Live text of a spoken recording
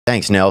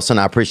Thanks, Nelson.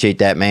 I appreciate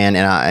that, man.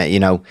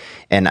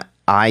 And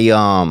I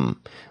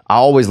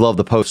always love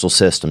the postal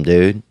system,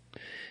 dude.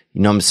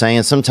 You know what I'm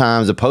saying?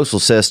 Sometimes the postal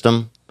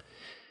system,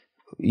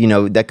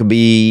 that could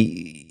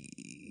be,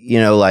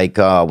 like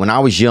when I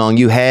was young,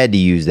 you had to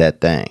use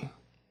that thing. You know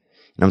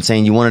what I'm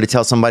saying? You wanted to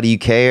tell somebody you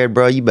cared,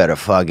 bro, you better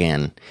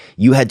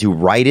you had to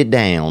write it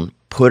down,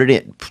 put it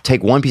in,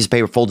 take one piece of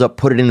paper, fold up,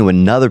 put it into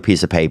another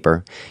piece of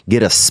paper,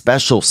 get a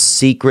special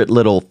secret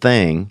little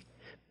thing,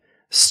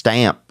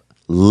 stamp,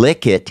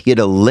 lick it, you had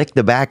to lick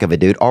the back of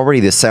it, dude. Already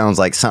this sounds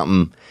like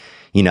something,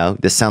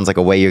 this sounds like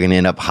a way you're going to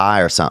end up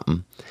high or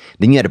something.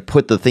 Then you had to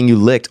put the thing you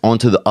licked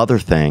onto the other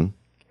thing,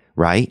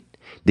 right?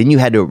 Then you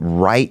had to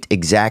write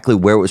exactly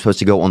where it was supposed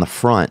to go on the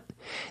front.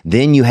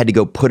 Then you had to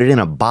go put it in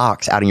a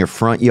box out in your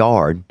front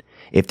yard.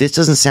 If this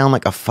doesn't sound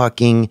like a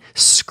fucking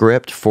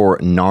script for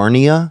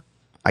Narnia,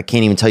 I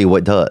can't even tell you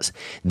what does.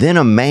 Then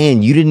a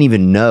man you didn't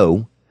even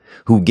know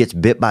who gets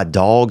bit by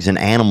dogs and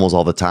animals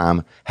all the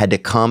time had to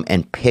come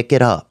and pick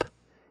it up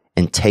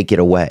and take it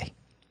away.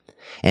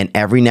 And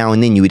every now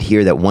and then you would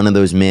hear that one of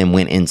those men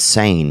went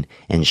insane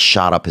and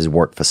shot up his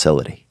work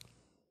facility.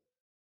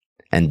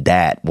 And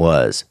that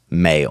was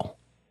mail.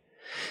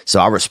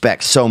 So I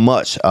respect so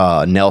much,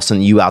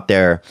 Nelson, you out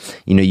there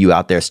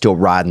still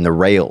riding the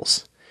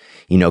rails,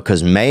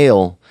 because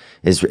mail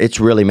it's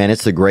really, man,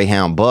 it's the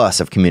Greyhound bus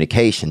of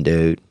communication,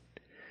 dude.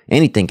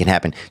 Anything can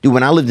happen. Dude,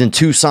 when I lived in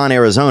Tucson,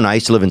 Arizona, I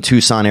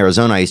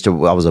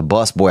was a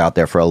bus boy out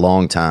there for a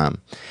long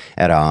time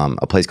at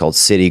a place called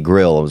City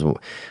Grill. It was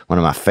one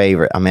of my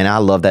favorite. I mean, I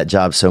love that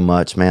job so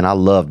much, man. I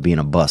loved being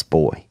a bus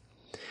boy.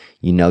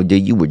 Dude,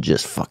 you were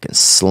just fucking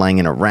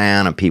slanging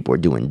around and people were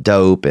doing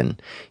dope.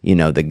 And,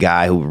 the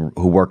guy who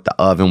worked the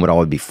oven would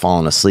always be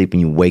falling asleep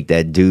and you wake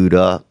that dude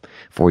up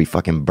before he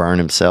fucking burned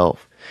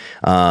himself.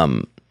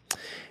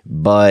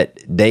 But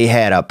they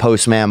had a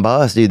postman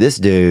bus, dude. This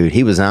dude,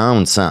 he was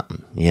on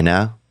something,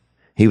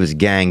 He was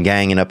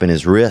ganging up in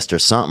his wrist or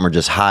something, or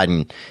just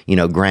hiding,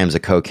 grams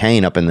of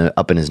cocaine up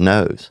in his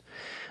nose.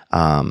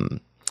 And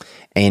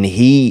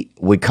he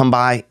would come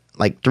by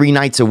like 3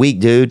 nights a week,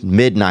 dude.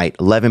 Midnight,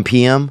 11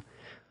 p.m.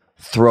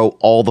 Throw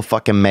all the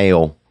fucking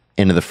mail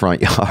into the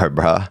front yard,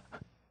 bro.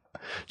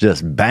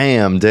 Just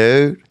bam,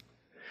 dude.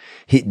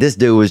 This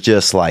dude was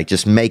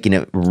just making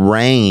it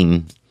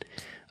rain.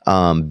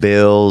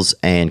 Bills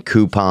and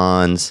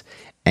coupons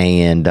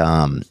and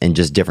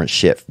just different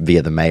shit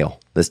via the mail.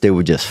 This dude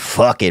would just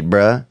fuck it,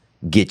 bruh.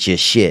 Get your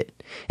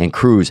shit and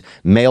cruise.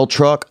 Mail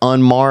truck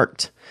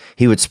unmarked.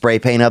 He would spray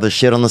paint other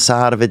shit on the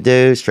side of it,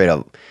 dude. Straight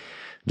up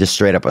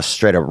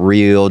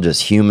real,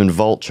 just human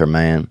vulture,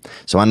 man.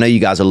 So I know you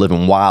guys are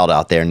living wild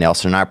out there,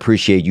 Nelson. I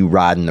appreciate you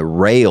riding the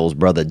rails,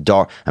 brother.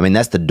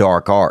 That's the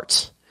dark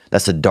arts.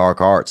 That's the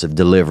dark arts of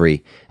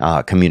delivery,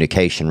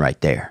 communication right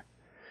there.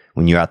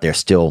 When you're out there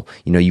still,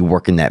 you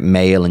working that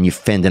mail and you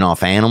fending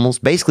off animals.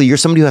 Basically, you're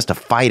somebody who has to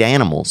fight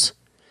animals.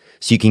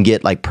 So you can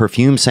get like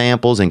perfume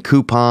samples and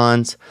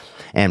coupons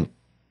and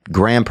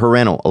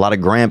grandparental. A lot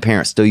of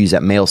grandparents still use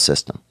that mail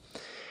system.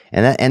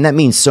 And that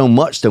means so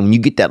much, though, when you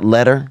get that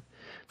letter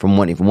from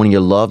one of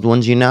your loved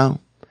ones,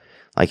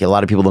 like a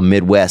lot of people in the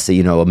Midwest,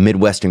 a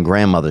Midwestern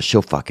grandmother,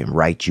 she'll fucking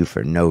write you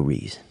for no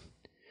reason.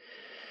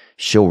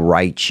 She'll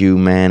write you,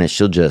 man, and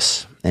she'll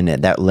just... And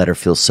that letter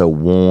feels so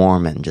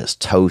warm and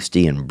just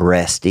toasty and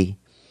breasty.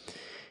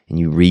 And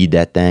you read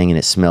that thing and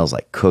it smells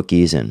like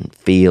cookies and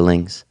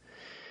feelings.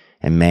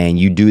 And man,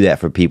 you do that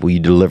for people.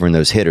 You delivering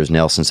those hitters,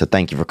 Nelson. So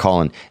thank you for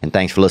calling and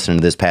thanks for listening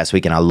to this past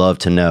week. And I love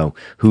to know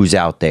who's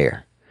out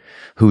there.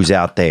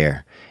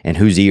 And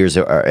whose ears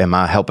am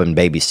I helping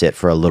babysit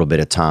for a little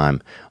bit of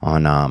time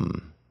on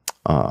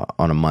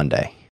a Monday.